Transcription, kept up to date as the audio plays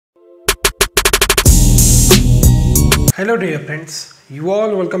Hello dear friends, you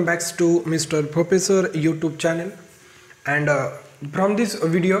all welcome back to Mr. Professor YouTube channel, and from this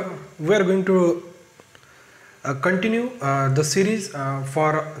video we are going to continue the series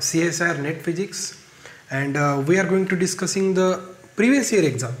for CSIR-NET physics, and we are going to discussing the previous year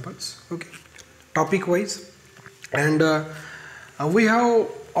examples, okay, topic wise, and we have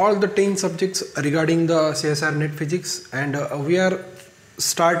all the 10 subjects regarding the CSIR-NET physics, and we are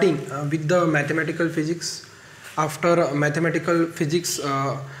starting with the mathematical physics. After mathematical physics,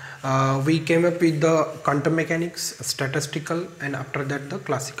 we came up with the quantum mechanics, statistical, and after that the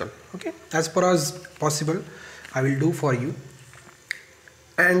classical. Okay, as far as possible, I will do for you.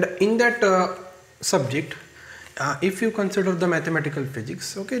 And in that subject, if you consider the mathematical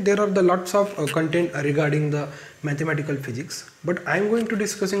physics, okay, there are the lots of content regarding the mathematical physics. But I am going to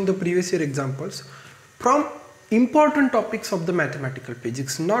discussing the previous year examples from important topics of the mathematical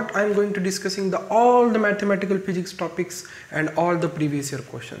physics. Not I am going to discussing all the mathematical physics topics and all the previous year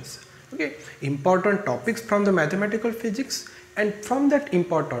questions. Okay, important topics from the mathematical physics, and from that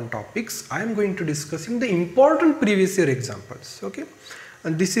important topics I am going to discussing the important previous year examples. Okay,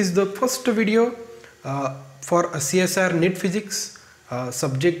 and this is the first video for a CSIR-NET physics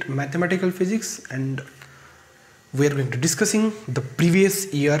subject mathematical physics, and we are going to discussing the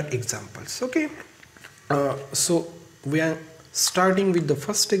previous year examples. Okay. So we are starting with the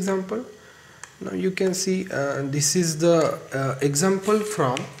first example. Now you can see this is the example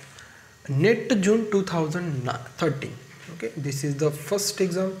from NET June 2013. Okay, this is the first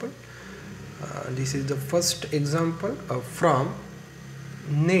example. This is the first example from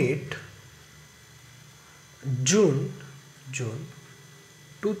NET June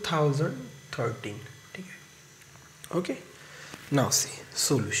 2013. Okay, now see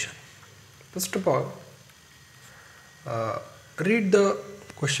solution. First of all, read the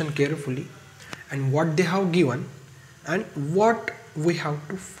question carefully and what they have given and what we have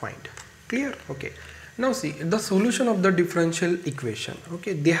to find. Clear? Okay, now see the solution of the differential equation.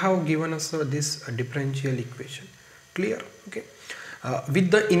 Okay, they have given us this differential equation. Clear? Okay,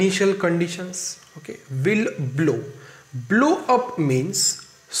 with the initial conditions. Okay, will blow up means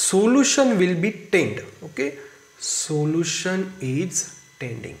solution will be tend. Okay, solution is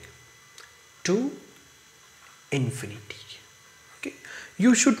tending to infinity. Okay,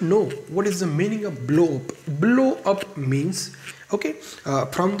 you should know what is the meaning of blow up. Blow up means, okay,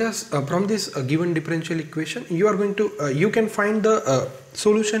 from this given differential equation you are going to you can find the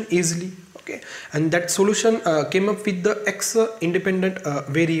solution easily. Okay, and that solution came up with the x independent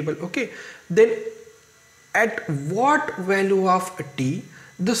variable. Okay, then at what value of t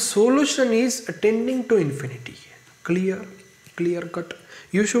the solution is tending to infinity. Clear cut.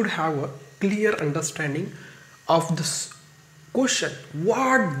 You should have a clear understanding of this question,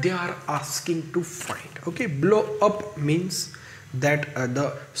 what they are asking to find. Okay, blow up means that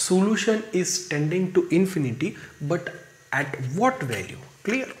the solution is tending to infinity, but at what value?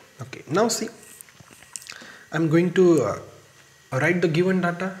 Clear? Okay, now see, I'm going to write the given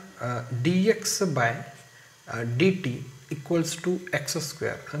data, dx by dt equals to x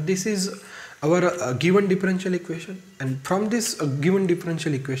square, and this is our given differential equation. And from this given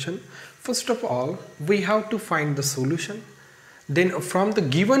differential equation, first of all we have to find the solution. Then from the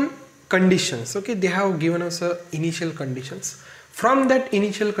given conditions, okay, they have given us initial conditions. From that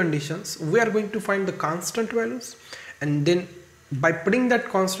initial conditions we are going to find the constant values, and then by putting that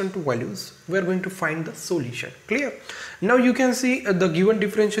constant values we are going to find the solution. Clear? Now you can see the given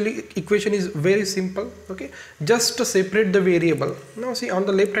differential equation is very simple. Okay, just to separate the variable. Now see on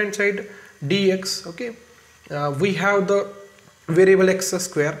the left hand side dx, okay, we have the variable x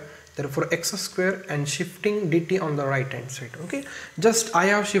square, therefore x square, and shifting dt on the right hand side. Okay, just I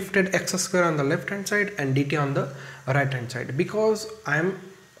have shifted x square on the left hand side and dt on the right hand side because I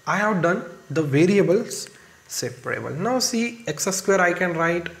have done the variables separable. Now see x square, I can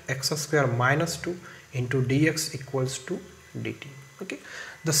write x square minus 2 into dx equals to dt. Okay,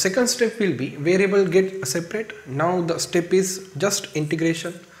 the second step will be variable get separate. Now the step is just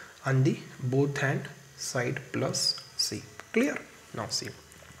integration on the both hand side plus c. Clear? Now see,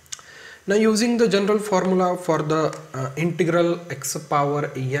 now using the general formula for the integral x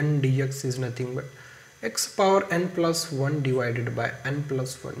power n dx is nothing but x power n plus 1 divided by n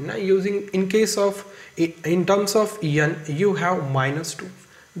plus 1. Now using in case of in terms of n you have minus 2,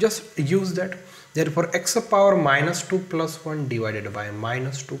 just use that. Therefore x power minus 2 plus 1 divided by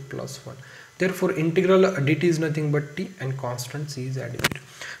minus 2 plus 1. Therefore integral dt is nothing but t and constant c is added.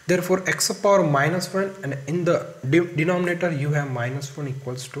 Therefore x power minus 1, and in the denominator you have minus 1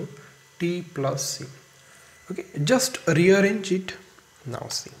 equals to t plus c. Okay, just rearrange it. Now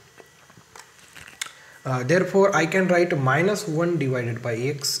see, Therefore I can write minus 1 divided by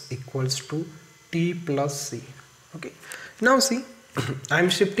x equals to t plus c. Okay, now see I am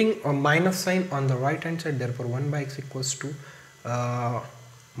shifting a minus sign on the right hand side, therefore 1 by x equals to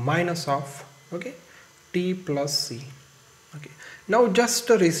minus of, okay, t plus c. Okay, now just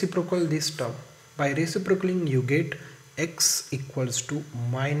reciprocal this term. By reciprocaling you get x equals to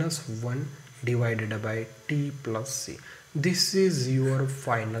minus 1 divided by t plus c. This is your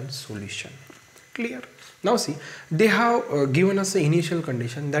final solution. Clear? Now see, they have given us the initial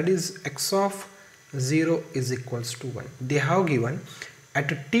condition, that is x of 0 is equals to 1. They have given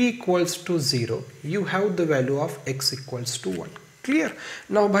at t equals to 0 you have the value of x equals to 1. Clear?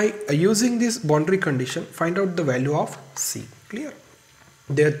 Now by using this boundary condition, find out the value of c. Clear?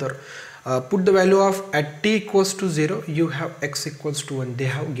 Therefore put the value of at t equals to 0 you have x equals to 1 they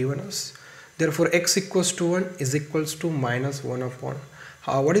have given us. Therefore x equals to 1 is equals to minus 1 upon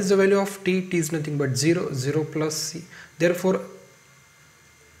what is the value of t? T is nothing but 0, 0 plus c. Therefore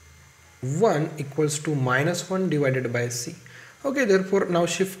 1 equals to minus 1 divided by c. Okay, therefore now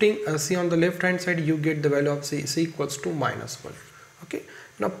shifting c on the left hand side you get the value of c, c equals to minus 1. Okay,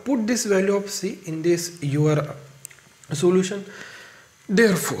 now put this value of c in this your solution.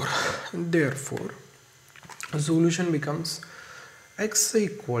 Therefore solution becomes x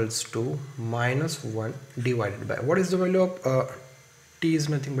equals to minus 1 divided by, what is the value of t is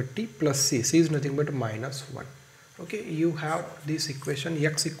nothing but t plus c, c is nothing but minus 1. Okay, you have this equation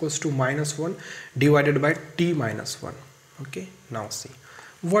x equals to minus 1 divided by t minus 1. Okay, now see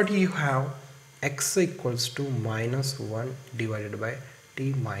what you have, x equals to minus 1 divided by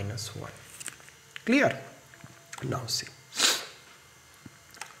t minus 1. Clear? Now see,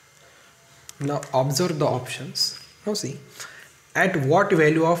 now observe the options. Now see, at what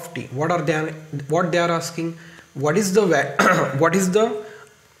value of t, what they are asking, what is the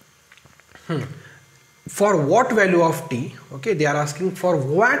for what value of t, okay, they are asking for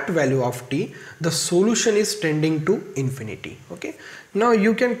what value of t the solution is tending to infinity. Okay, now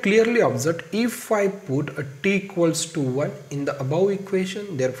you can clearly observe, if I put a t equals to 1 in the above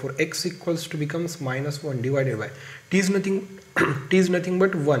equation, therefore x equals to becomes minus 1 divided by t is nothing t is nothing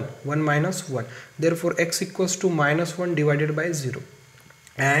but 1 minus 1, therefore x equals to minus 1 divided by 0,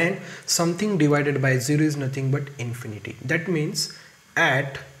 and something divided by 0 is nothing but infinity. That means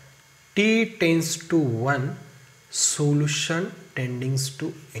at t tends to 1 solution tending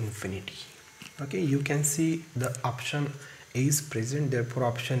to infinity. Okay, you can see the option A is present, therefore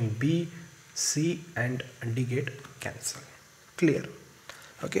option B, C and D get cancelled. Clear?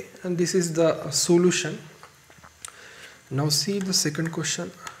 Okay, and this is the solution. Now see the second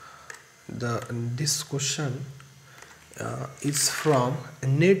question. This question is from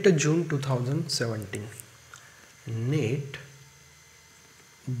NET June 2017. NET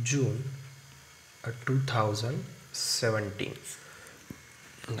June 2017.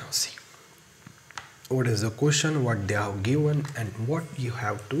 Now see what is the question, what they have given and what you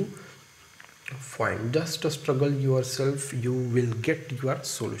have to find. Just struggle yourself, you will get your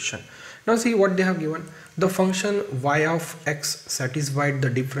solution. Now see what they have given. The function y of x satisfied the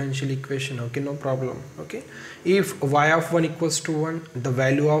differential equation. Okay, no problem. Okay, if y of 1 equals to 1, the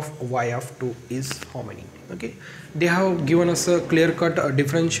value of y of 2 is how many? Okay, they have given us a clear-cut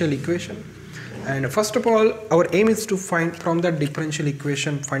differential equation, and first of all our aim is to find from that differential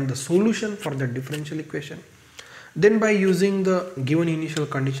equation, find the solution for the differential equation. Then by using the given initial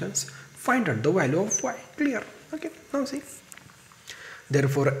conditions, find out the value of y. Clear? Okay, now see,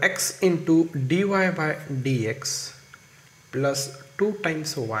 therefore x into dy by dx plus 2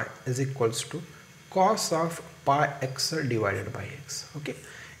 times y is equals to cos of pi x divided by x. Okay,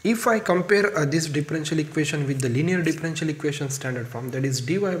 if I compare this differential equation with the linear differential equation standard form, that is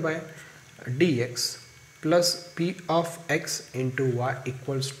dy by dx plus p of x into y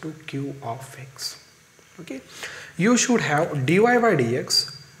equals to q of x. Okay, you should have dy by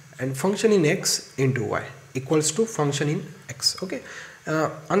dx and function in x into y equals to function in x. Okay,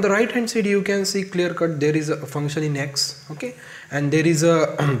 on the right hand side you can see clear cut, there is a function in x. Okay, and there is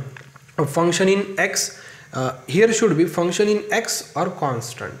a function in x. Here should be function in x or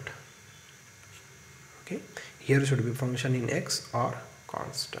constant. Okay, here should be function in x or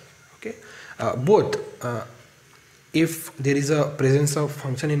constant. Okay, both if there is a presence of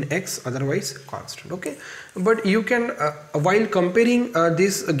function in x, otherwise constant. Okay, but you can while comparing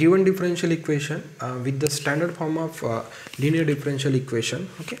this given differential equation with the standard form of linear differential equation,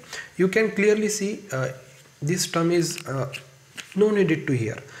 okay, you can clearly see this term is no needed to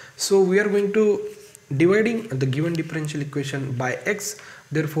here. So we are going to dividing the given differential equation by x,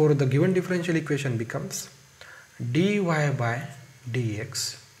 therefore the given differential equation becomes dy by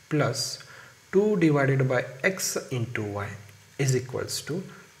dx plus 2 divided by x into y is equals to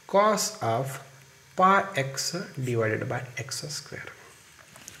cos of pi x divided by x square.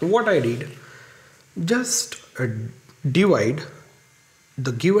 What I did, just divide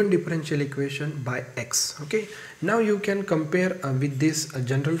the given differential equation by x. Okay, now you can compare with this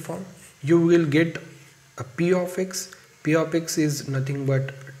general form. You will get a p of x. P of x is nothing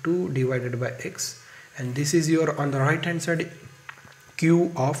but 2 divided by x, and this is your, on the right hand side,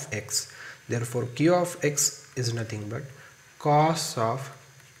 q of x. Therefore q of x is nothing but cos of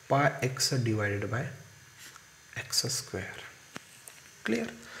pi x divided by x square. Clear?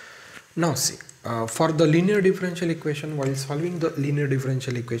 Now see, for the linear differential equation, while solving the linear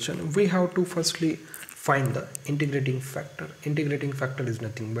differential equation, we have to firstly find the integrating factor. Integrating factor is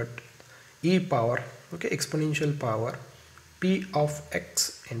nothing but e power, okay, exponential power p of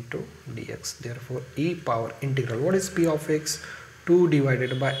x into dx. Therefore e power integral, what is p of x? 2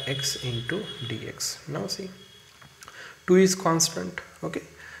 divided by x into dx. Now see, 2 is constant, okay,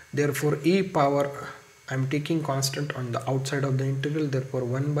 therefore e power, I am taking constant on the outside of the integral, therefore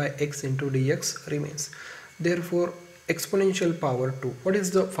 1 by x into dx remains. Therefore exponential power 2, what is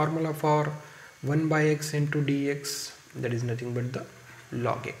the formula for 1 by x into dx? That is nothing but the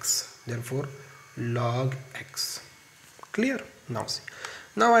log x. Therefore log x. Clear? Now see,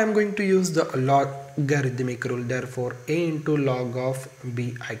 now I am going to use the logarithmic rule. Therefore a into log of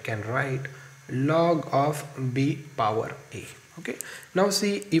b, I can write log of b power a. Okay, now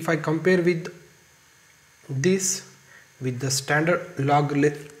see, if I compare with this with the standard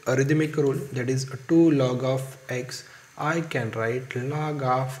logarithmic rule, that is 2 log of x, I can write log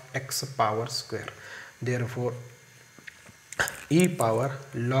of x power square. Therefore e power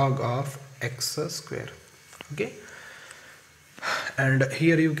log of x square. Okay, and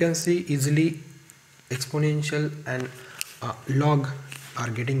here you can see easily exponential and log are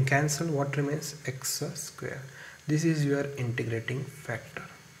getting cancelled. What remains? X square. This is your integrating factor.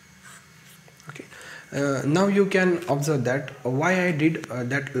 Okay, now you can observe that why I did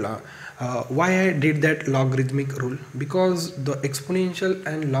that logarithmic rule, because the exponential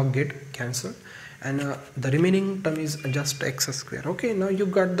and log get cancelled, and the remaining term is just x square. Okay, now you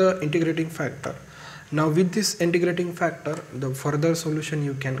got the integrating factor. Now with this integrating factor, the further solution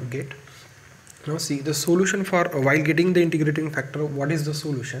you can get. Now see, the solution for while getting the integrating factor, what is the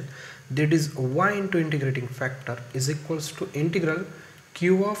solution? That is y into integrating factor is equals to integral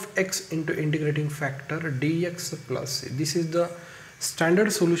q of x into integrating factor dx plus c. This is the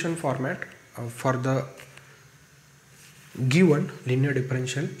standard solution format for the given linear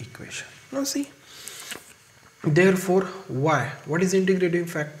differential equation. Now see, therefore y, what is integrating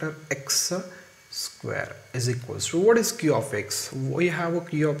factor? X square is equals to, what is q of x? We have a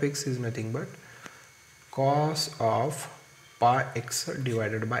q of x is nothing but cos of pi x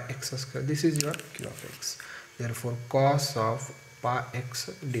divided by x square. This is your q of x. Therefore cos of pi x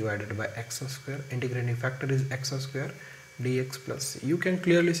divided by x square, integrating factor is x square dx plus c. You can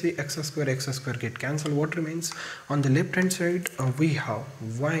clearly see x square get cancelled. What remains? On the left hand side we have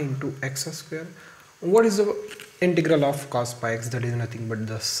y into x square. What is the integral of cos pi x? That is nothing but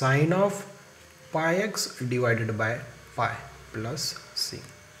the sine of pi x divided by pi plus c.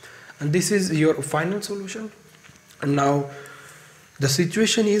 And this is your final solution. And now the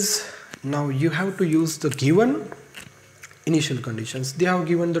situation is, now you have to use the given initial conditions. They have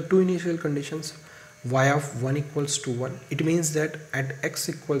given the two initial conditions, y of 1 equals to 1. It means that at x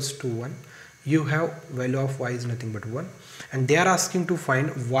equals to 1 you have value of y is nothing but 1, and they are asking to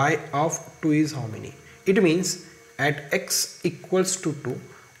find y of 2 is how many. It means at x equals to 2,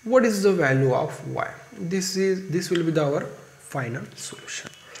 what is the value of y? This will be our final solution.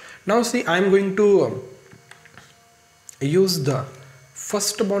 Now see, I am going to use the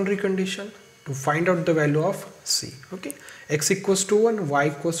first boundary condition to find out the value of c. Okay, x equals to 1, y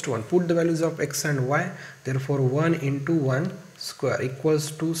equals to 1. Put the values of x and y. Therefore 1 into 1 square equals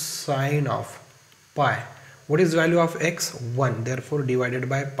to sine of pi. What is value of x? 1. Therefore divided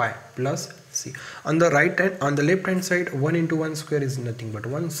by pi plus c. On the right hand, on the left hand side, 1 into 1 square is nothing but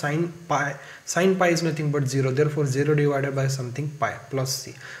 1. Sine pi is nothing but 0. Therefore 0 divided by something pi plus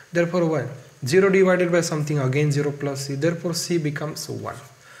c. Therefore 1. 0 divided by something again 0 plus c. Therefore c becomes 1.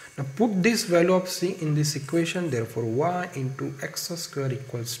 Now put this value of c in this equation. Therefore y into x square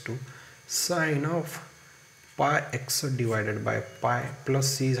equals to sine of pi x divided by pi plus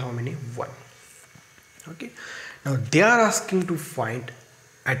c is how many? 1. Okay. Now they are asking to find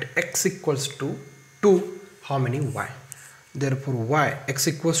at x equals to 2 how many y. Therefore y, x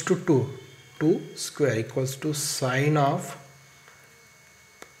equals to 2 square equals to sine of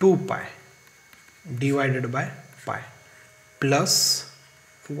 2 pi divided by pi plus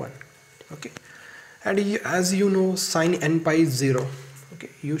 1. Okay, and as you know, sin n pi is 0. Okay,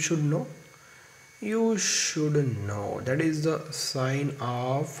 you should know that is the sine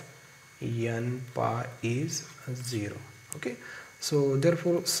of n pi is 0. Okay, so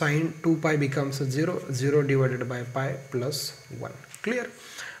therefore sine 2 pi becomes 0. 0 divided by pi plus 1. Clear?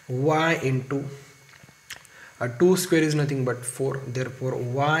 Y into 2 square is nothing but 4, therefore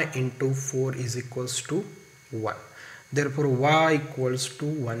y into 4 is equals to 1. Therefore y equals to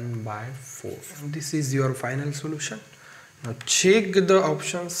 1 by 4. And this is your final solution. Now check the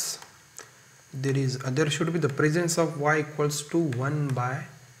options. There should be the presence of y equals to 1 by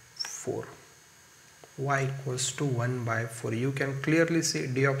 4. Y equals to 1 by 4. You can clearly see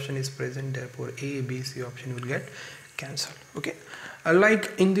D option is present, therefore A, B, C option will get cancelled. Okay,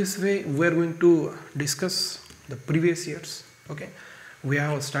 like in this way we are going to discuss the previous years. Okay, we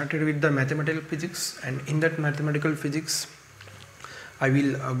have started with the mathematical physics, and in that mathematical physics I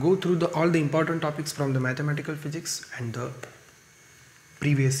will go through all the important topics from the mathematical physics and the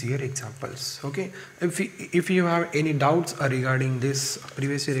previous year examples. Okay, if you have any doubts regarding this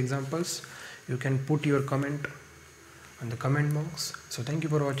previous year examples, you can put your comment on the comment box. So thank you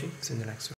for watching. See you in the next one.